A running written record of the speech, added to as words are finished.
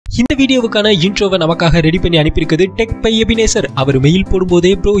இந்த வீடியோவுக்கான இன்ட்ரோவை நமக்காக ரெடி பண்ணி அனுப்பியிருக்குது tech by Ebenezer. Our mail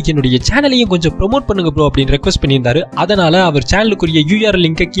போடும்போதே ப்ரோ என்னுடைய சேனலையும் கொஞ்சம் ப்ரோமோட் பண்ணுங்க ப்ரோ அப்படின்னு ரெக்வஸ்ட் பண்ணியிருந்தாரு. அதனால அவர் சேனலுக்குரிய URL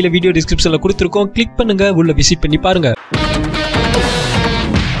லிங்கை கீழே வீடியோ டிஸ்கிரிப்ஷன்ல கொடுத்துருக்கோம். கிளிக் பண்ணுங்க, உள்ள விசிட் பண்ணி பாருங்க.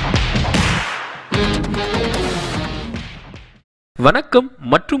 வணக்கம்,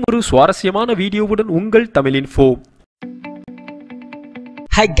 மற்றும் ஒரு சுவாரஸ்யமான வீடியோவுடன் உங்கள் தமிழின்ஃபோ.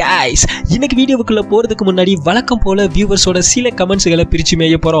 ஹாய் கைஸ், இன்னைக்கு வீடியோவுக்குள்ள போறதுக்கு முன்னாடி வழக்கம் போல வியூவர்ஸோட சில கமெண்ட்ஸ்களை பிரிச்சு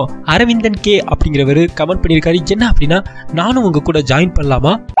மேய போறோம். அரவிந்தன் கே அப்படிங்கிறவர் கமெண்ட் பண்ணியிருக்காரு. என்ன அப்படின்னா, நானும் உங்க கூட ஜாயின்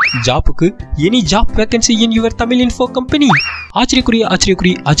பண்ணலாமா ஜாப்புக்கு? Any job vacancy in your தமிழின்ஃபோ company? ஆச்சரியக்குறி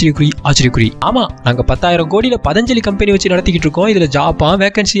ஆச்சரியக்குறி ஆச்சரியக்குறி ஆச்சரியக்குறி. ஆமா, நாங்க 10,000 கோடியில பதஞ்சலி கம்பெனி வச்சு நடத்திக்கிட்டு இருக்கோம். இதுல ஜாப்பா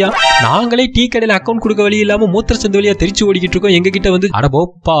வேகன்சியா? நாங்களே டீ கடையில அக்கௌண்ட் கொடுக்க வழி இல்லாம மூத்திர சந்து வழியா தெரிச்சு ஓடிக்கிட்டு இருக்கோம். எங்க கிட்ட வந்து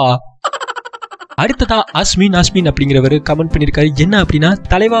அடபோப்பா. அடுத்ததா அஸ்மின் அப்படிங்கிறவர் கமெண்ட் பண்ணிருக்காரு. என்ன அப்படின்னா,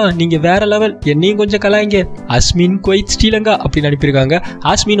 தலைவா நீங்க வேற லெவல், என்னையும் கொஞ்சம் கலாய்ங்க. அஸ்மின் குவைத் ஸ்ரீலங்கா அப்படின்னு அனுப்பியிருக்காங்க.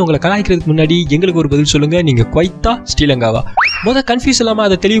 அஸ்மின், உங்களை கலாய்க்கிறதுக்கு முன்னாடி எங்களுக்கு ஒரு பதில் சொல்லுங்க, நீங்க குவைத்தா ஸ்ரீலங்காவா? கன்ஃபியூஸ் இல்லாம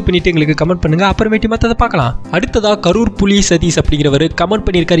அதை தெளிவு பண்ணிட்டு எங்களுக்கு கமெண்ட் பண்ணுங்க, அப்புறமேட்டு மத்ததை பார்க்கலாம். அடுத்ததா கரூர் புலி சதீஷ் அப்படிங்கிறவர் கமெண்ட்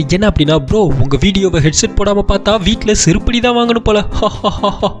பண்ணிருக்காரு. என்ன அப்படின்னா, ப்ரோ உங்க வீடியோவை ஹெட்செட் போடாம பார்த்தா வீட்டுல செருப்படி தான் வாங்கணும் போல.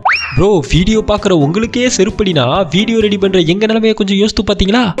 ப்ரோ வீடியோ பாக்குற உங்களுக்கே செருப்படினா வீடியோ ரெடி பண்ற எங்க நிலைமையை கொஞ்சம் யோசித்து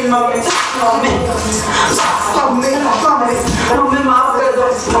பாத்தீங்களா?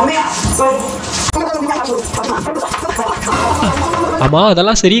 ஆமா,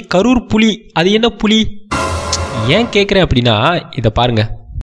 அதெல்லாம் சரி. கரூர் புலி, அது என்ன புலி? ஏன் கேக்குறேன் அப்படின்னா, இத பாருங்க.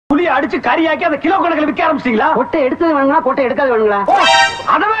 புலி அடிச்சு கறியாக்கி அந்த கிலோ கணக்குல விற்க ஆரம்பிச்சிட்டீங்களா? கொட்டை எடுத்தது வேணுங்களா, கொட்டை எடுக்காது வேணுங்களா?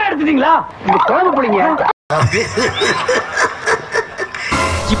 அதவே எடுத்துட்டீங்களா? குழம்பு புளிங்க.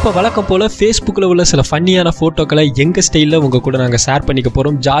 இப்போ வழக்கம் போல ஃபேஸ்புக்கில் உள்ள சில ஃபன்னியான ஃபோட்டோக்களை எங்கள் ஸ்டைலில் உங்கள் கூட நாங்கள் ஷேர் பண்ணிக்க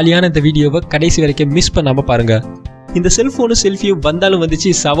போகிறோம். ஜாலியான இந்த வீடியோவை கடைசி வரைக்கும் மிஸ் பண்ணாமல் பாருங்கள். இந்த செல்ஃபோனு செல்ஃபியும் வந்தாலும் வந்துச்சு.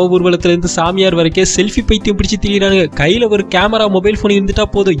 சவ ஊர்வலத்துலேருந்து சாமியார் வரைக்கும் செல்ஃபி பைத்தியம் பிடிச்சி திரியிறாங்க. கையில் ஒரு கேமரா மொபைல் ஃபோன் இருந்துட்டா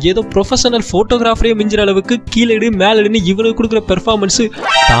போதும், ஏதோ ப்ரொஃபஷனல் ஃபோட்டோகிராஃபரே மிஞ்சிற அளவுக்கு கீழேடு மேலடுன்னு இவனுக்கு கொடுக்குற பெர்ஃபார்மன்ஸு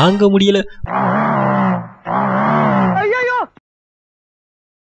தாங்க முடியல.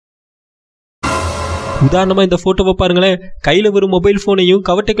 உதாரணமா இந்த போட்டோவை பாருங்களேன். கையில ஒரு மொபைல் போனையும்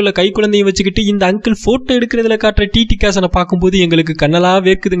கவட்டைக்குள்ள கை குழந்தையும் வச்சுக்கிட்டு இந்த அங்கிள் போட்டோ எடுக்கிறதுல காட்டுற டிடி கேசனை பார்க்கும்போது எங்களுக்கு கண்ணெல்லாம்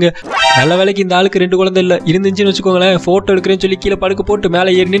வேக்குதுங்க. நல்ல வேலைக்கு இந்த ஆளுக்கு 2 குழந்தை இல்ல. இருந்துச்சுன்னு வச்சுக்கோங்களேன், போட்டோ எடுக்கிறேன்னு சொல்லி கீழே படுக்க போட்டு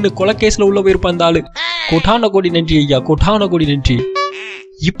மேலே ஏறி நின்று கொலைகேஸ்ல உள்ள போயிருப்பான் அந்த ஆளு. கோட்டான கோடி நன்றி ஐயா, கோட்டான கோடி நன்றி.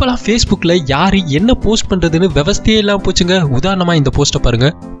 இப்பெல்லாம் ஃபேஸ்புக்கில் யாரு என்ன போஸ்ட் பண்றதுன்னு விவஸ்தையே இல்லாம போச்சுங்க. உதாரணமா இந்த போஸ்ட்டை பாருங்க.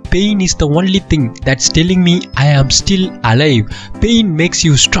 Pain is the only thing that's telling me I am still alive. Pain makes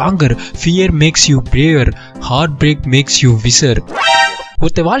you stronger. Fear makes you braver. Heartbreak makes you wiser.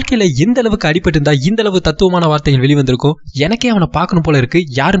 ஒருத்த வாழ்க்கையில எந்த அளவுக்கு அடிபட்டு இருந்தா இந்த அளவு தத்துவமான வார்த்தைகள் வெளிவந்திருக்கும். எனக்கே அவனை பார்க்கணும் போல இருக்கு.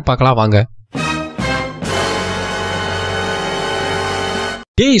 யாருன்னு பார்க்கலாம் வாங்க.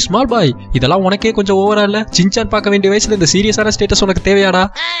 ஏய் ஸ்மால் பாய், இதெல்லாம் உனக்கே கொஞ்சம் ஓவரா இல்ல? சின்சான் பார்க்க வேண்டிய வயசுல இந்த சீரியஸான ஸ்டேட்டஸ் உனக்கு தேவையாடா?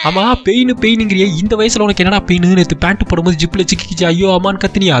 ஆமா, பெயினுங்கிறிய இந்த வயசுல உனக்கு என்னடா பெயின்? நேற்று பேண்ட் போடும்போது ஜிப்ல சிக்கிச்சு ஐயோ அம்மான்னு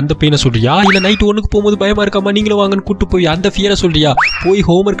கத்தினியா, அந்த பெயினை சொல்றியா? இல்ல நைட் 1க்கு போகும்போது பயமா இருக்காமா நீங்களும் வாங்கன்னு கூட்டு போய் அந்த ஃபியரை சொல்றியா? போய்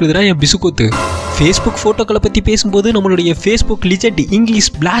ஹோம்ஒர்க் எழுதுறா என் பிசுகோத்து. ஃபேஸ்புக் போட்டோக்களை பத்தி பேசும்போது நம்மளுடைய Facebook legend,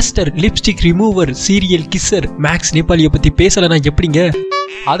 English plaster, lipstick remover, serial கிஸ்ஸர் maths நேபாளியை பத்தி பேசலனா எப்படிங்க?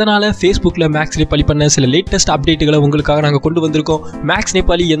 அதனால ஃபேஸ்புக்ல மேக்ஸ் நேபாளி பண்ண சில லேட்டஸ்ட் அப்டேட்டுகளை உங்களுக்காக நாங்கள் கொண்டு வந்திருக்கோம். மேக்ஸ்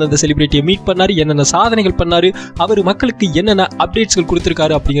நேபாளி எந்தெந்த செலிபிரிட்டியை மீட் பண்ணாரு, என்னென்ன சாதனைகள் பண்ணாரு, அவர் மக்களுக்கு என்னென்ன அப்டேட்ஸ்கள்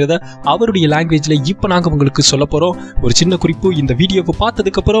கொடுத்துருக்காரு அப்படிங்கிறத அவருடைய லாங்குவேஜ்ல இப்போ நாங்கள் உங்களுக்கு சொல்ல போறோம். ஒரு சின்ன குறிப்பு, இந்த வீடியோவை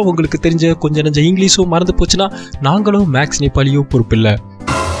பார்த்ததுக்கு அப்புறம் உங்களுக்கு தெரிஞ்ச கொஞ்சம் நெஞ்ச இங்கிலீஷும் மறந்து போச்சுன்னா நாங்களும் மேக்ஸ் நேபாளியும் பொறுப்பில்லை.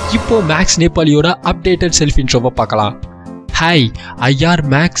 இப்போ மேக்ஸ் நேபாளியோட அப்டேட்டட் செல்ஃப் இன்ட்ரோவை பார்க்கலாம். Hi, I R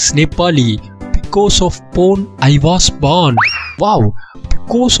maths Nepali. Because of porn I was born. Wow,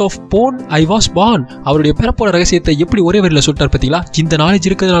 because of porn I was born. அவருடைய பிறப்போட ரகசியத்தை எப்படி ஒரே வரியில சொல்லிட்டார் பார்த்தீங்களா? இந்த நாலேஜ்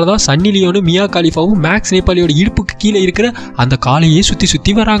இருக்கிறதுனால தான் சன்னி லியோனும் மியா காலிஃபாவும் மேக்ஸ் நேபாளியோட இடுப்புக்கு கீழே இருக்கிற அந்த காலையே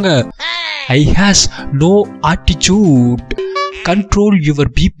சுத்தி வராங்க. I has no attitude. Control your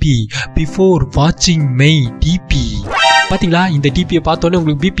BP before watching my DP. பாத்தீங்களா, இந்த டிபியை பார்த்தோன்னே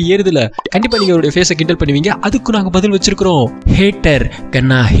உங்களுக்கு பிபி ஏறுதுல. கண்டிப்பா நீங்க அவருடைய ஃபேஸை கிண்டல் பண்ணுவீங்க. அதுக்கு நாங்க பதில் வச்சிருக்கிறோம். Header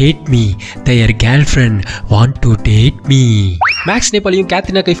Kanna had me, their girlfriend want to date me. Maths நேபாளியும்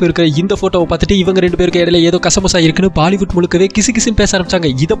Katerina Kaif இருக்கிற இந்த போட்டோவை பார்த்துட்டு இவங்க 2 பேருக்கு இடையில ஏதோ கசமசா இருக்குன்னு பாலிவுட் முழுக்கவே கிசுன்னு பேச ஆரம்பிச்சாங்க.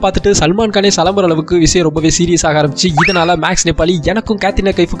 இதை பார்த்துட்டு சல்மான் கானே சலம்புற அளவுக்கு விஷயம் ரொம்பவே சீரியஸ் ஆக ஆரம்பிச்சு. இதனால மேக்ஸ் நேபாளி எனக்கும்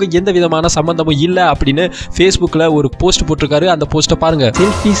கேத்ரினா கைஃபுக்கும் எந்த விதமான சம்பந்தமும் இல்லை அப்படின்னு ஃபேஸ்புக்ல ஒரு போஸ்ட் போட்டிருக்காரு. அந்த போஸ்ட்டை பாருங்க.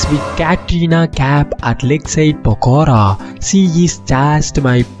 Selfish with Katrina gap at leg side pakora. She is just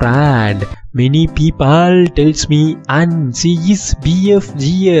my friend. Many people tells me and she is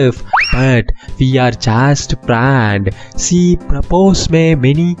BFGF. but we are just friend. She proposed me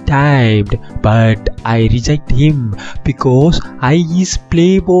many times, but I reject him because I is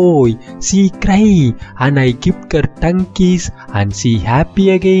playboy. She cry and I give her tongue kiss and she happy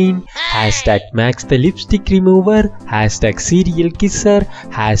again. Hashtag Max the lipstick remover. Hashtag serial kisser.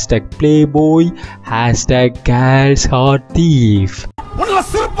 Hashtag playboy. Hashtag girls heart thief. உன்ன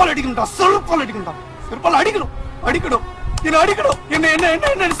செருப்பால் அடிக்கணும்டா, செருப்பால் அடிக்கணும்டா, செருப்பால் அடிக்கணும், அடிக்கணும்.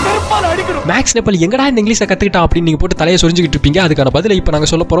 Maths Nepali எங்கடா இந்த இங்கிலீஷை கத்துக்கிட்டான் அப்படின்னு நீங்க போட்டு தலையை சொரிஞ்சுக்கிட்டு இருப்பீங்க. அதுக்கான பதிலை இப்போ நாங்க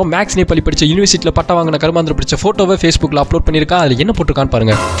சொல்ல போறோம். மேக்ஸ் நேபாளி படிச்ச யூனிவர்சிட்டியில பட்டம் வாங்கின கருமாந்திர படிச்ச போட்டோவை Facebookல அப்லோட் பண்ணிருக்கா. அதுல என்ன போட்டிருக்கான்னு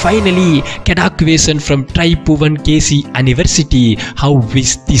பாருங்க. Finally கெடாக்குவேஷன் from ட்ரைபுவன் KC university. How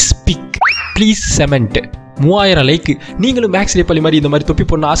is this big? Please cement. 3000 like. நீங்களும் மேக்ஸ் நேபாளி மாதிரி இந்த மாதிரி தொப்பி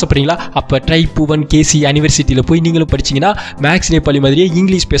போடணும் ஆசைப்படுறீங்களா? அப்போ ட்ரைபுவன் கேசி யூனிவர்சிட்டியில் போய் நீங்களும் படிச்சிங்கன்னா மேக்ஸ் நேபாளி மாதிரியே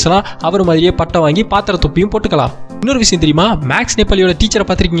இங்கிலீஷ் பேசலாம், அவர் மாதிரியே பட்டம் வாங்கி பாத்திர தொப்பியும் போட்டுக்கலாம். இன்னொரு விஷயம் தெரியுமா? மேக்ஸ் நேபாளியோட டீச்சரை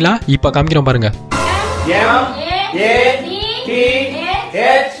பார்த்துருக்கீங்களா? இப்போ காமிக்கிறோம் பாருங்க.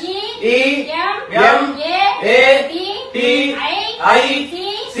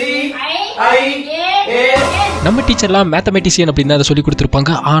 நம்ம டீச்சர்லாம் மேத்தமெட்டிஷியன் அப்படின்னு அதை சொல்லி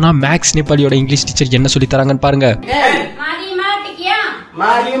கொடுத்துருப்பாங்க. ஆனா மேக்ஸ் நேபாளியோட இங்கிலீஷ் டீச்சர் என்ன சொல்லி தராங்கன்னு பாருங்க.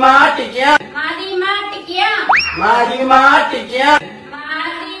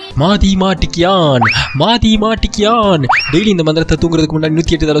 மாதி மாட்டிக்கியான், மாதி மாட்டிக்கியான். டெய்லி இந்த மந்திரத்தை தூங்குறதுக்கு முன்னாடி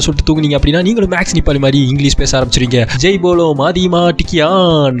 108 தடவை சொல்லிட்டு தூங்குனீங்க அப்படின்னா நீங்களும் மேக்ஸ் நேபாளி மாதிரி இங்கிலீஷ் பேச ஆரம்பிச்சிருங்க. ஜெய் போலோ மாதி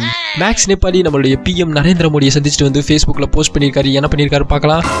மாட்டிக்கியான். மேக்ஸ் நேபாளி நம்மளுடைய PM நரேந்திர மோடியை சந்திச்சுட்டு வந்து Facebookல போஸ்ட் பண்ணியிருக்காரு. என்ன பண்ணியிருக்காரு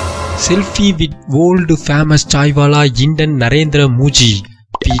பார்க்கலாம். Selfie with old famous chaiwala இண்டன் Narendra Modi.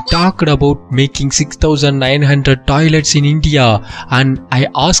 We talked about making 6,900 toilets in India and I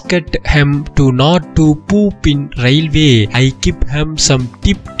asked him to not to poop in railway. I give him some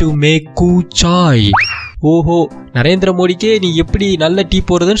tip to make cool chai. ஓஹோ, நரேந்திர மோடிக்கே நீ எப்படி நல்ல tea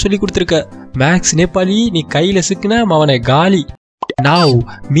போடுறதுன்னு சொல்லி கொடுத்துருக்க. Maths Nepali நீ கையில சிக்கினா அவனை காலி. Now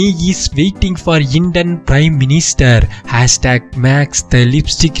me is waiting for Indian Prime Minister. Hashtag Max the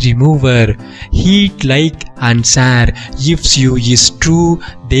lipstick remover. Heat, like and share if you is true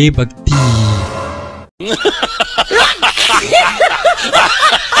Devbhakti.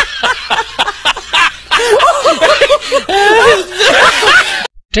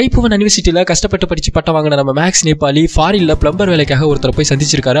 ட்ரைபுவன் யூனிவர்சிட்டியில கஷ்டப்பட்டு படிச்சு பட்டம் வாங்கின நம்ம மேக்ஸ் நேபாளி ஃபாரின்ல பிளம்பர் வேலைக்காக ஒருத்தரை போய்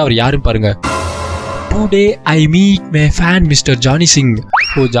சந்திச்சிருக்காரு. அவர் யாரும் பாருங்க. Today I meet my fan Mr. Johnny Singh.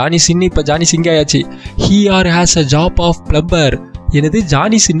 O, Johnny சின் இப்ப ஜானி சிங் ஆயாச்சு. He has a job of plumber. என்னது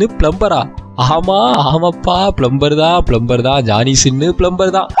ஜானி சின்னு பிளம்பரா? ஆமா ஆமாப்பா, பிளம்பர் தான் ஜானி சின்னு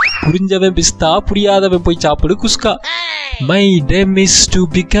பிளம்பர் தான். புரிஞ்சவன் பிஸ்தா, புரியாதவன் போய் சாப்பிடு குஸ்கா. My dream is to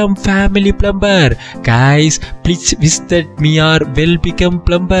become family plumber. Guys, please visit me or will become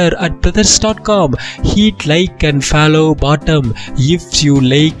plumber at brothers.com. Hit like and follow bottom if you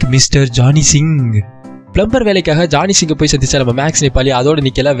like Mr. Johnny Singh. Plumber வேலைக்காக Johnny சிங்கை போய் சந்திச்சா நம்ம maths Nepali. அதோட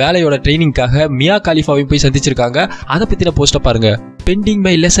நிக்கல, வேலையோட ட்ரைனிங்காக மியா காலிஃபாவையும் போய் சந்திச்சிருக்காங்க. அதை பத்தின போஸ்ட பாருங்க. Spending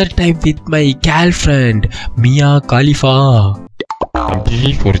my lesser time with my girl friend Mia Khalifa.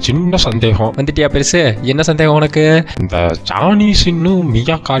 ஒரு சின்ன சந்தேகம். வந்துட்டியா பெருசு? என்ன சந்தேகம் உனக்கு? இந்த ஜானி சின்னும்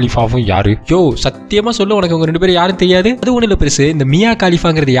மியா காலிஃபாவும் யாரு? யோ, சத்தியமா சொல்லு, உனக்கு உங்க 2 பேரும் யாரும் தெரியாது? அது ஒண்ணு இல்ல பெருசு. இந்த மியா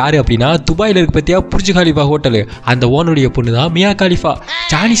காலிஃபாங்கிறது யாரு அப்படின்னா, துபாயில இருக்கு பத்தியா புர்ஜ் காலிஃபா ஹோட்டல், அந்த ஓனருடைய பொண்ணு தான் மியா காலிஃபா.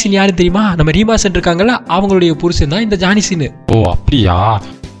 ஜானி சின் யாரும் தெரியுமா? நம்ம ரீமாசன் இருக்காங்கல்ல, அவங்களுடைய புருஷன் தான் இந்த ஜானி சின். ஓ அப்படியா?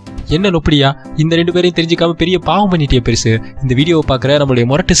 என்ன நொப்படியா? இந்த 2 பேரையும் தெரிஞ்சுக்காம பெரிய பாவம் பண்ணிட்டே பெருசு. இந்த வீடியோவை பாக்குற நம்மளுடைய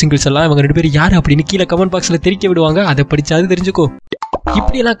மொரட்டு சிங்கிள்ஸ் எல்லாம் இவங்க 2 பேரும் யாரு அப்படின்னு கீழே கமெண்ட் பாக்ஸ்ல தெரிவிக்க விடுவாங்க. அதை படிச்சாது தெரிஞ்சுக்கோ.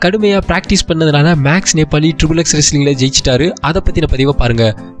 இப்படியெல்லாம் கடுமையா பிராக்டிஸ் பண்ணதுனால மேக்ஸ் நேபாளி XXX ரெஸ்லிங்ல ஜெயிச்சிட்டாரு. அதை பத்தின பதிவை பாருங்க.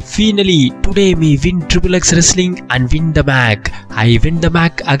 Finally today me win XXX wrestling and win the match. I win the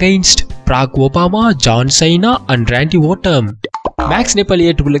match against Barack Obama, John Cena and Randy Orton. Maths Nepali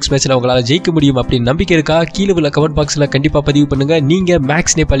XXX மேட்ச்ல உங்களால ஜெயிக்க முடியும் அப்படின்னு நம்பிக்கை இருக்கா? கீழே உள்ள கமெண்ட் பாக்ஸ்ல கண்டிப்பா பதிவு பண்ணுங்க. நீங்க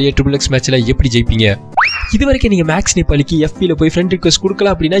மேக்ஸ் நேபாளி XXX மேட்ச்ல எப்படி ஜெயிப்பீங்க? இதுவரைக்கும் நீங்க மேக்ஸ் நேபாளிக்கு FBல போய் ஃப்ரெண்ட் ரிக்வெஸ்ட்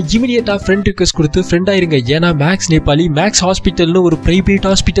கொடுக்கல அப்படின்னா இமிடியேட்டா ஃப்ரெண்ட் ரிக்வெஸ்ட் கொடுத்து ஃப்ரெண்ட் ஆயிருங்க. ஏன்னா மேக்ஸ் நேபாளி மேக்ஸ் ஹாஸ்பிட்டல்னு ஒரு பிரைவேட்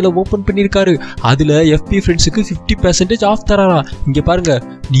ஹாஸ்பிட்டலை ஓபன் பண்ணிருக்காரு. அதுல FB ஃப்ரெண்ட்ஸுக்கு 50% ஆஃப் தராராம். இங்க பாருங்க,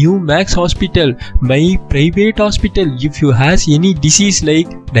 new Max hospital, my private hospital. If you has any disease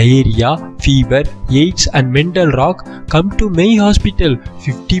like diarrhoea, fever, AIDS and mental rock, come to my hospital.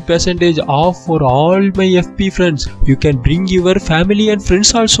 50% of for all my FB friends. You can bring your family and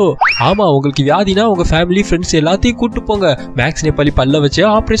friends also. ஆமா, உங்களுக்கு வியாதினா உங்க family friends எல்லாத்தையும் கூட்டு போங்க. Maths Nepali பல்ல வச்சு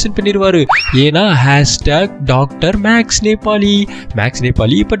operation பண்ணிடுவாரு. ஏன்னா #doctor maths Nepali. Maths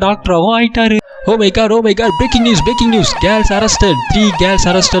Nepali இப்ப டாக்டராகவும் ஆயிட்டாரு. Oh my god, breaking news, girls arrested, 3 girls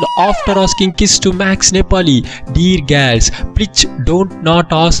arrested after asking kiss to Max Nepali. Dear girls, please don't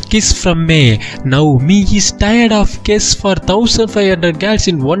not ask kiss from me. Now me is tired of kiss for 1500 girls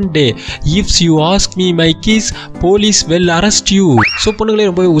in one day. If you ask me my kiss, police will arrest you. So பொண்ணுங்களே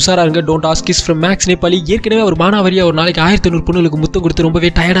ரொம்ப உசாரா இருங்க, don't ask kiss from Max Nepali. ஏற்கனவே ஒரு மானாவரியா ஒரு நாளைக்கு 1500 பொண்ணுங்களுக்கு முத்தம் கொடுத்து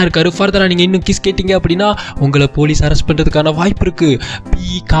ரொம்பவே டயர்டா இருக்காரு. ஃபர்தரா நீங்க இன்னும் கிஸ் கேட்டீங்க அப்படின்னா உங்களை போலீஸ் அரெஸ்ட் பண்றதுக்கான வாய்ப்பு இருக்கு. Be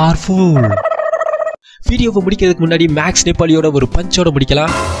careful. வீடியோவை முடிக்கிறதுக்கு முன்னாடி மேக்ஸ் நேபாளியோட ஒரு பஞ்சோட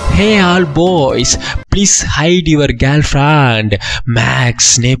முடிக்கலாம். Hey all boys, please height your girl friend,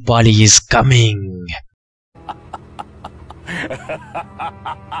 maths Nepali is coming.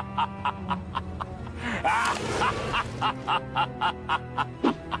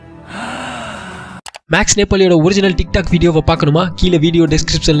 Maths நேபாளியோட original TikTok வீடியோவை பார்க்கணுமா? கீழே வீடியோ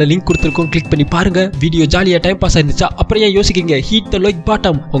டிஸ்கிரிப்ஷனில் லிங்க் கொடுத்துருக்கோம், கிளிக் பண்ணி பாருங்க. வீடியோ ஜாலியாக டைம் பாஸ் ஆயிருந்துச்சா அப்புறம் ஏன் யோசிக்கிறீங்க? Heat the like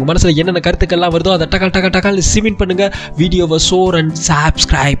bottom. உங்கள் மனசில் என்னென்ன கருத்துக்கள்லாம் வருதோ அதை டக்கால் சிமெண்ட் பண்ணுங்க. வீடியோவை ஷேர் அண்ட்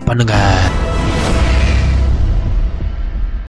சப்ஸ்கிரைப் பண்ணுங்க.